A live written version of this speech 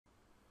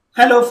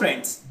Hello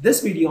friends,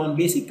 this video on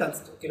Basic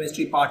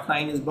Chemistry Part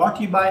 9 is brought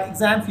to you by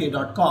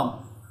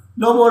examfear.com.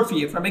 No more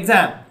fear from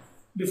exam.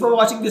 Before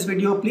watching this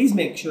video, please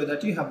make sure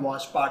that you have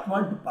watched Part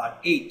 1 to Part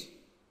 8.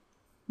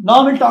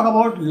 Now we'll talk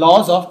about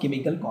laws of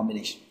chemical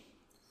combination.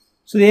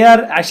 So there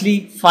are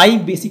actually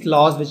 5 basic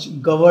laws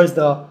which governs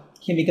the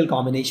chemical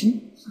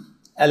combination.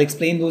 I'll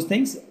explain those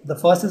things. The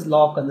first is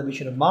law of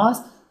conservation of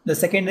mass. The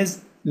second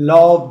is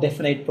law of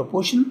definite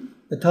proportion.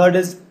 The third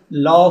is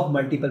law of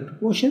multiple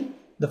proportion.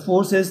 The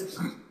fourth is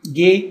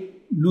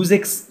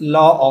Lussac's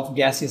law of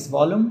gaseous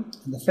volume.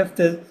 And the fifth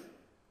is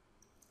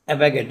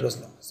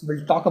Avogadro's law. So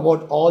we'll talk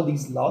about all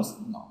these laws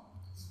now.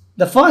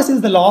 The first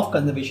is the law of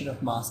conservation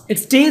of mass. It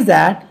states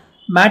that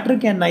matter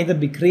can neither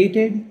be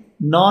created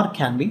nor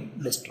can be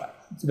destroyed.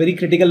 It's a very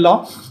critical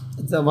law.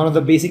 It's one of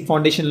the basic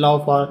foundation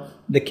law for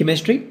the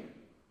chemistry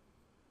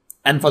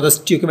and for the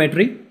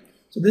stoichiometry.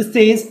 So this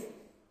says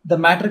the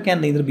matter can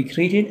neither be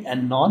created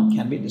and nor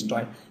can be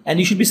destroyed. And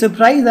you should be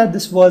surprised that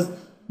this was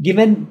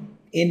given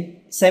in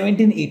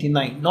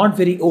 1789, not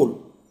very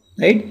old,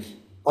 right?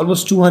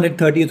 Almost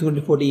 230 or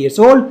 240 years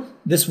old.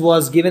 This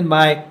was given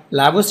by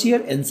Lavoisier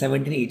in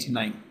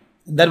 1789.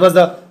 And that was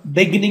the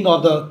beginning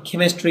of the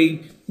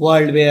chemistry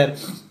world, where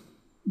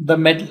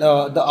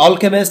the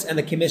alchemist and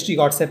the chemistry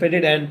got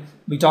separated, and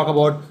we talk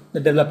about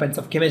the developments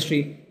of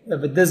chemistry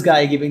with this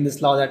guy giving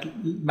this law that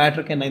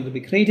matter can neither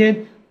be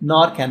created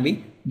nor can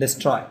be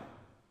destroyed,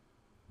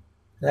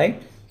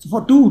 right? So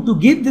to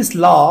give this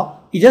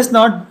law, it is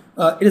not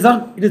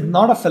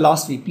a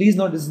philosophy. Please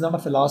note, this is not a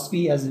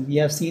philosophy, as we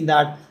have seen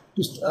that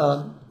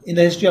in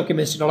the history of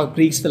chemistry, a lot of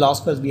Greek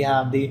philosophers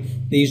they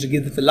used to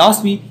give the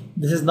philosophy.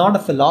 This is not a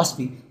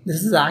philosophy.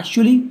 This is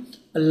actually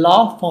a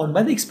law found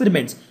by the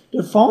experiments.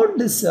 To found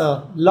this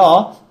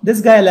law, this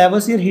guy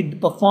Lavoisier, he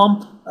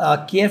performed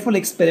careful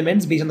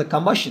experiments based on the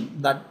combustion.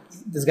 That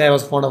this guy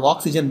was fond of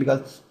oxygen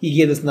because he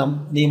gave this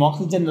name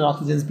oxygen, and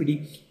oxygen is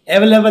pretty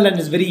available and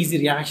it's very easy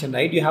reaction,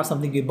 right? You have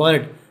something, you burn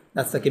it.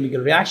 That's the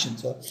chemical reaction.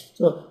 So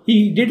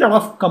he did a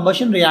lot of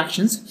combustion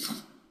reactions,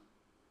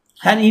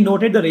 and he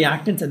noted the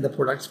reactants and the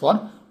products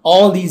for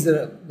all these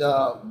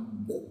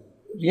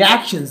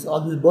reactions,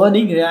 all these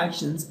burning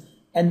reactions,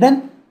 and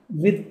then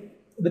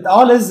with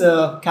all his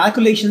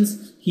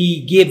calculations,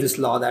 he gave this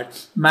law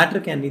that matter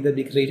can neither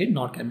be created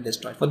nor can be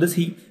destroyed. For this,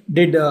 he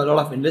did a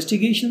lot of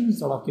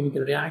investigations, a lot of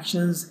chemical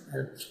reactions,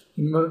 and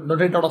he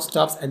noted a lot of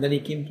stuff, and then he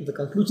came to the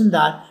conclusion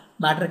that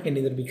matter can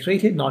neither be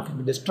created nor can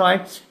be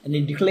destroyed, and he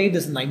declared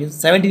this in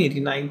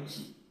 1789,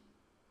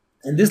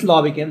 and this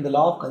law became the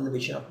law of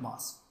conservation of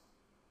mass.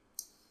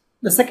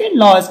 The second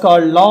law is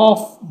called law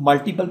of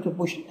multiple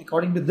proportion.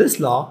 According to this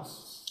law,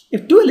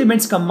 if two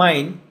elements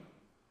combine,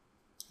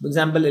 for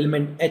example,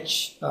 element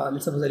H,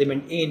 let's suppose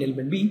element A and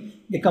element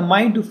B, they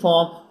combine to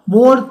form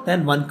more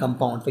than one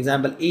compound. For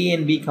example, A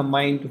and B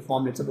combine to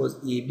form, let's suppose,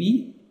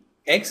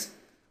 ABX.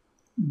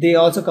 They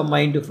also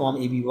combine to form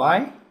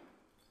ABY.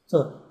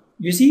 So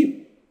you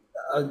see,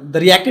 the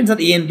reactants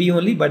are A and B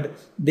only, but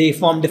they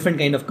form different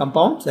kind of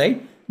compounds,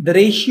 right? The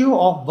ratio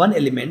of one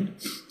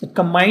element that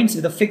combines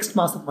with a fixed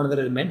mass of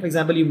another element. For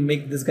example, you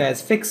make this guy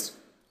as fixed.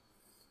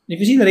 If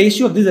you see, the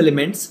ratio of these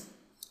elements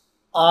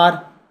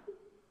are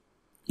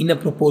in a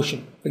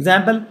proportion. For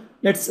example,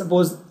 let's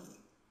suppose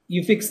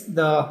you fix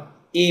the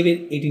A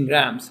with 18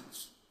 grams.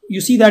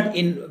 You see that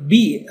in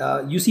B,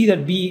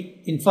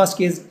 B in first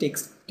case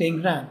takes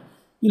 10 grams.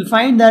 You'll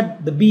find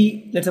that the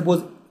B, let's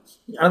suppose,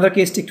 in another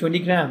case take 20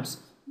 grams.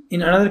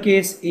 In another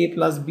case, A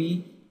plus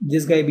B,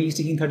 this guy B is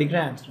taking 30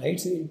 grams, right?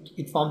 So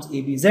it forms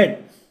ABZ.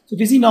 So if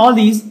you see in all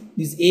this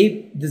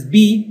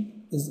B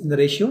is in the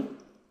ratio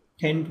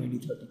 10, 20,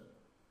 30.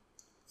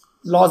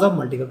 Laws of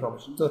multiple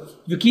proportion. So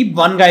you keep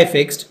one guy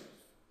fixed,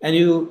 and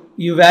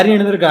you vary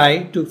another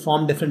guy to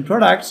form different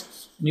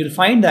products, and you'll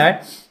find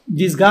that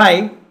this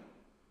guy,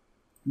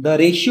 the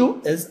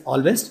ratio is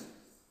always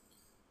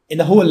in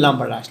the whole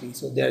number actually.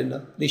 So they are in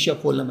the ratio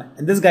of whole number,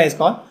 and this guy is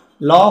called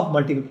law of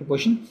multiple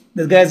proportion.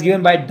 This guy is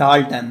given by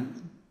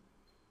Dalton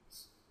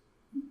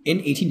in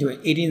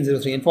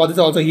 1803, and for this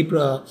also he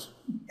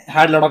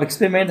had a lot of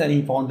experiments, and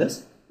he found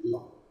this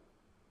law.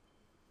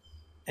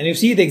 And you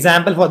see the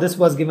example for this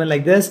was given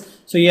like this.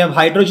 So you have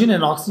hydrogen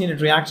and oxygen, it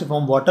reacts to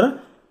form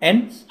water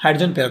and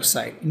hydrogen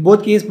peroxide. In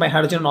both cases, my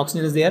hydrogen and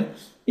oxygen is there.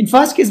 In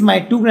first case, my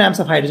 2 grams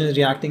of hydrogen is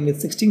reacting with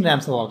 16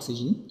 grams of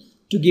oxygen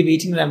to give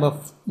 18 grams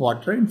of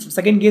water. In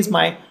second case,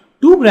 my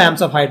 2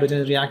 grams of hydrogen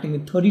is reacting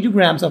with 32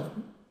 grams of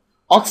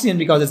oxygen,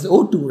 because it's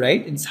O2,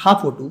 right? It's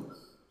half O2,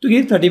 to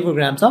give 34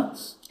 grams of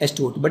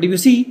H2O2. But if you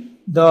see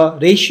the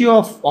ratio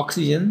of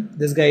oxygen,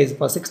 this guy is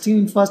for 16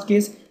 in first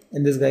case,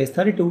 and this guy is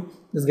 32.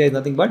 This guy is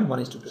nothing but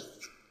 1:2. This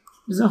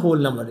is a whole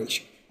number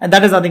ratio. And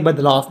that is nothing but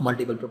the law of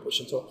multiple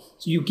proportion. So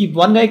you keep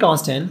one guy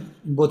constant.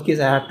 In both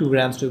cases, I have 2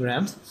 grams,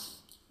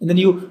 and then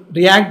you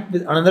react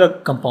with another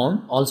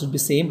compound, also be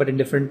same but in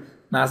different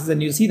masses,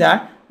 and you see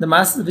that the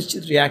masses which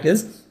react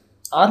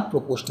are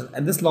proportional.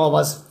 And this law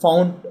was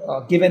found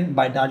given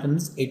by Dalton in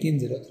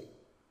 1803.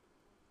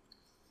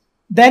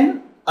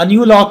 Then a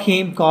new law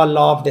came called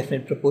law of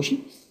definite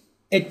proportion.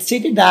 It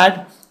stated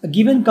that a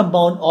given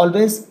compound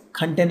always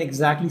contain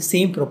exactly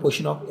same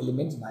proportion of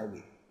elements by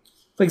weight.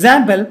 For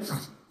example,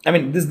 I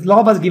mean, this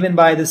law was given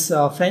by this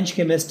French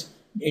chemist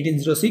in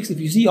 1806. If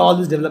you see, all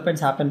these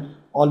developments happen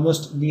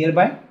almost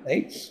nearby,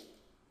 right?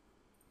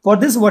 For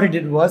this, what he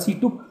did was he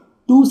took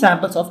 2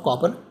 samples of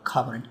copper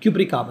carbonate,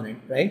 cupric carbonate,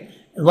 right?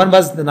 And one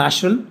was the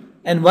natural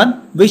and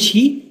one which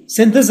he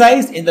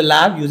synthesized in the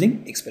lab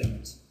using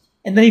experiments.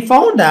 And then he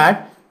found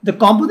that the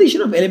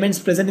composition of elements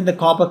present in the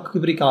copper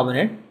cupric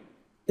carbonate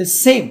is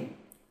same.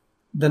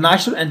 The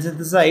natural and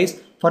synthesized,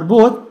 for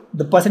both,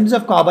 the percentage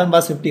of carbon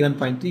was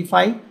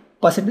 51.35,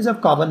 percentage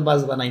of carbon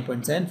was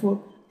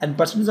 9.74, and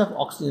percentage of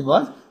oxygen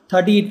was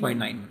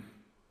 38.91.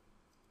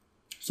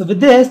 So with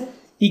this,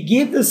 he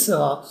gave this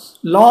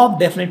law of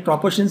definite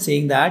proportion,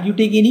 saying that you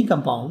take any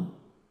compound,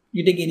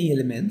 you take any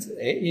elements,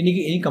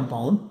 any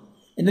compound,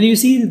 and then you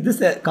see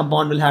this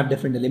compound will have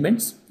different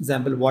elements.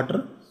 Example,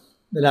 water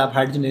will have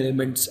hydrogen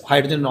elements,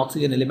 hydrogen and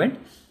oxygen element.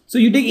 So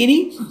you take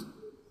any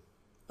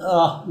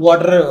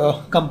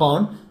water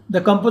compound,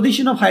 the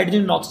composition of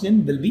hydrogen and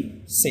oxygen will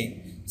be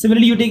same.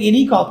 Similarly, you take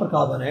any copper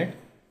carbonate,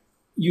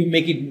 you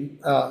make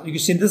it, you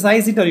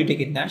synthesize it or you take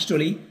it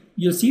naturally,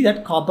 you'll see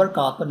that copper,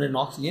 carbon and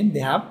oxygen, they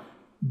have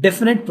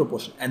definite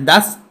proportion, and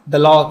that's the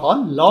law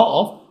called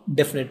law of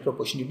definite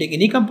proportion. You take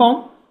any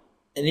compound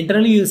and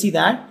internally you'll see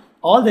that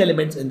all the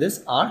elements in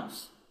this are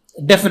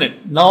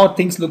definite. Now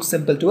things look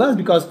simple to us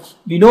because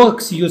we know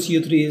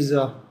CO3 is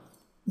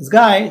this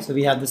guy, so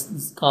we have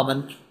this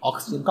carbon,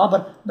 oxygen,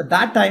 copper, but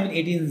that time in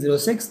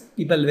 1806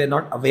 people were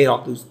not aware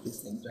of these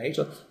things, right?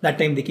 So that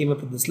time they came up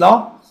with this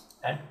law,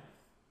 and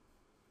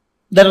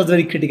that was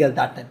very critical at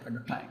that point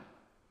of time.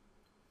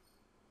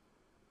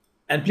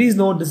 And please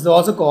note, this is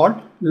also called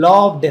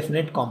law of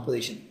definite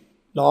composition,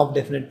 law of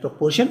definite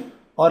proportion,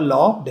 or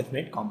law of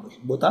definite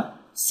composition. Both are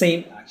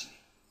same actually.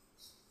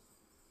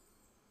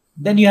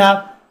 Then you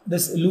have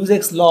this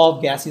Lussac's law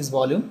of gaseous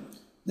volume.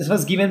 This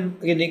was given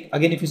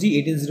again if you see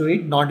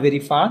 1808, not very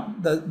far.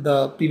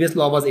 The previous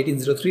law was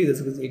 1803.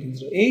 This was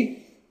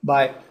 1808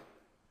 by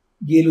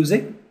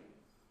Lussac,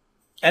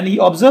 and he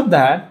observed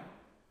that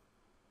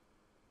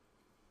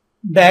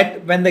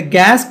when the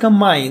gas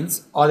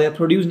combines or they are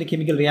produced in a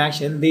chemical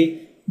reaction,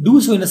 they do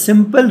so in a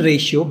simple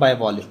ratio by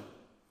volume,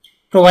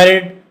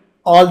 provided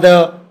all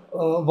the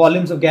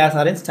volumes of gas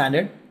are in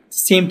standard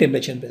same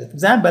temperature and pressure. For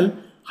example,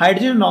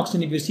 hydrogen and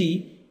oxygen, if you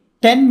see,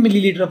 10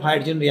 milliliter of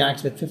hydrogen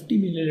reacts with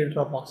 50 milliliter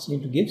of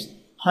oxygen to gives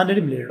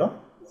 100 milliliter of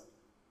water.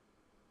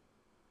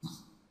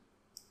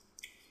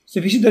 So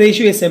if you see, the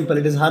ratio is simple,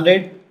 it is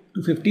 100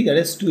 to 50, that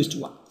is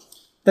 2:1.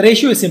 The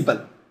ratio is simple.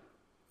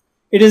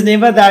 It is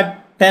never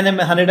that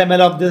 100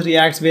 ml of this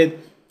reacts with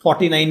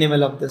 49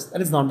 ml of this.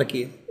 That is not the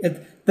case.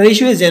 The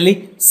ratio is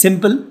generally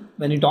simple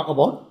when you talk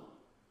about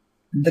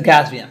the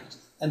gas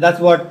reaction, and that's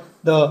what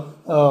the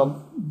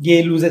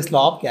Lussac's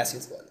law of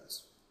gaseous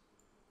volumes.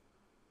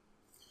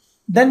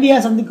 Then we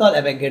have something called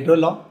Avogadro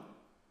Law.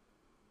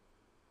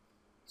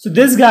 So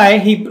this guy,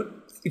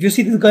 if you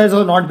see, this guy is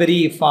not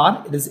very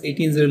far, it is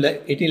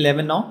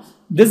 1811 now.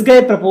 This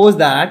guy proposed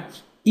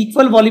that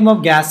equal volume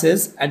of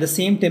gases at the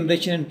same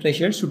temperature and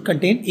pressure should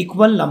contain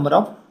equal number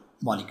of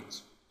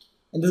molecules.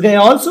 And this guy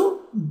also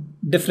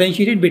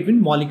differentiated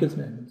between molecules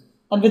and atoms.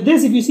 And with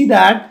this, if you see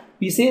that,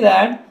 we say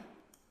that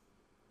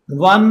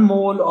 1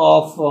 mole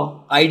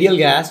of ideal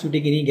gas, you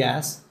take any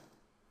gas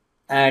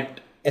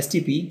at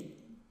STP,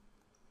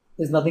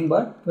 is nothing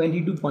but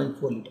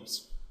 22.4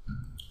 liters.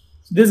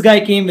 So this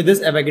guy came with this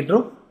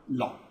Avogadro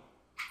law.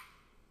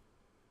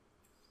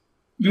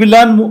 You will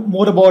learn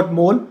more about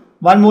mole.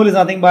 1 mole is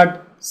nothing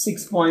but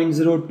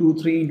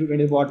 6.023 into 10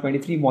 to the power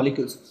 23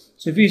 molecules.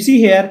 So if you see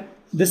here,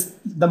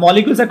 the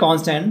molecules are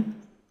constant,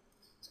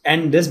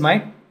 and this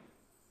my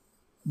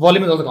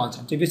volume is also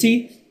constant. So if you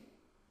see,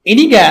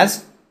 any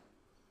gas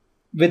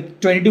with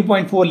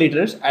 22.4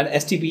 liters at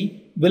STP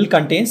will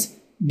contains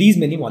these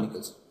many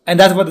molecules. And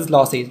that's what this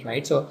law says,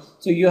 right? So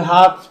you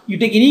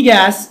take any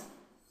gas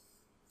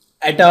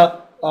at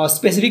a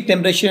specific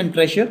temperature and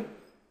pressure.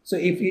 So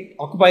if it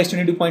occupies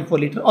 22.4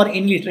 liter or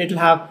any liter, it will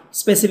have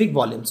specific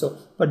volume. So,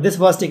 but this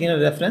was taken a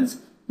reference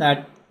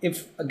that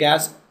if a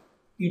gas,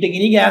 you take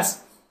any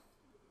gas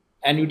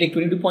and you take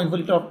 22.4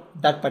 liter of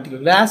that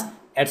particular gas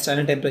at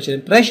standard temperature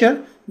and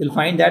pressure, you'll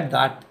find that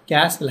that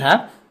gas will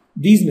have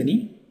these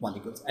many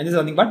molecules, and this is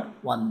nothing but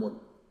 1 mole.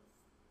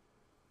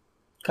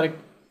 Correct?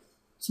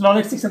 So now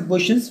let's take some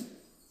questions.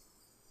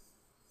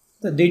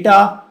 The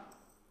data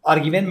are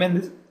given when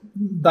this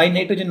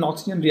dinitrogen and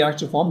oxygen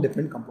reacts to form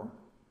different compound.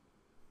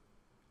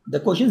 The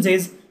question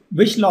says,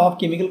 which law of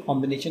chemical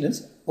combination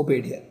is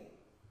obeyed here?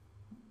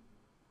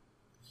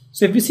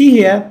 So if you see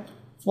here,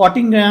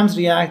 14 grams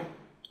react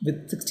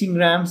with 16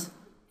 grams,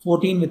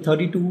 14 with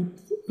 32,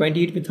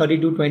 28 with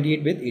 32,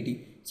 28 with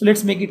 80. So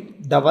let's make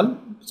it double,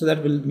 so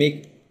that will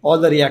make all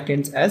the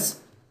reactants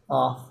as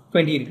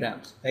 28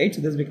 grams, right?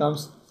 So this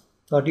becomes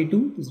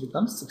 32, this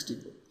becomes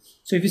 62.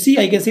 So if you see,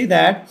 I can say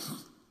that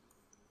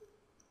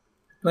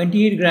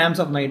 28 grams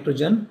of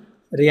nitrogen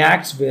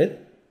reacts with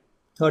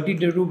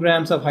 32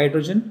 grams of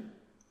hydrogen,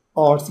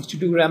 or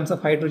 62 grams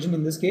of hydrogen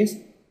in this case,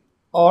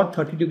 or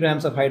 32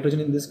 grams of hydrogen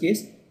in this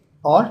case,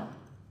 or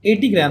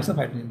 80 grams of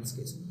hydrogen in this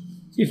case.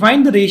 So you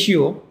find the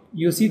ratio,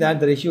 you see that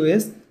the ratio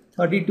is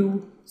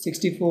 32,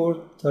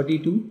 64,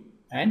 32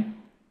 and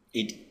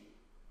 80.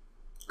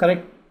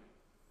 Correct?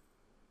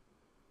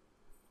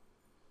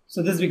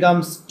 So this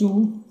becomes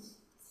 2,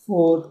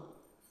 4,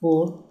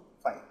 4,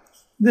 5.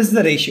 This is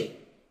the ratio.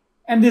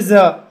 And this is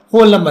a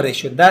whole number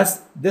ratio.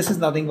 This is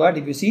nothing but,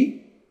 if you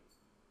see,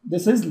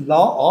 this is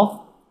law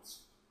of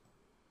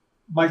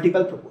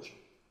multiple proportion.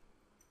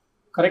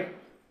 Correct?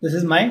 This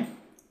is my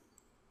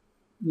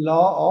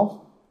law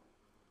of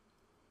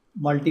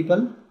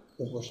multiple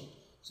proportion.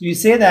 So you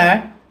say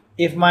that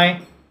if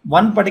my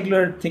one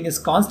particular thing is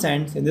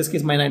constant, in this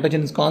case my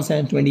nitrogen is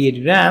constant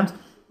 28 grams,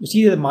 you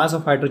see the mass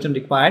of hydrogen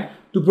required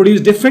to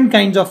produce different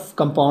kinds of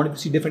compound. You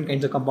see different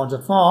kinds of compounds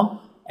are formed,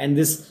 and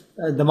this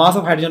the mass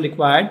of hydrogen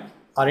required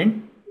are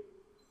in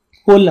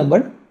whole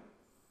number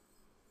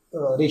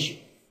ratio.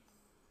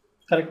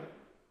 Correct?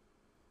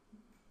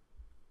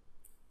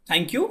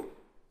 Thank you.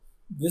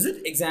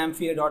 Visit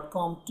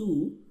examfear.com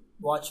to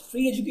watch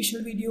free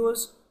educational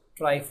videos,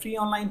 try free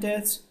online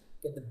tests,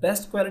 get the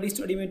best quality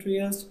study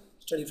materials,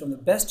 study from the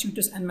best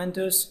tutors and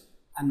mentors,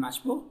 and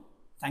much more.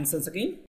 Thanks once again.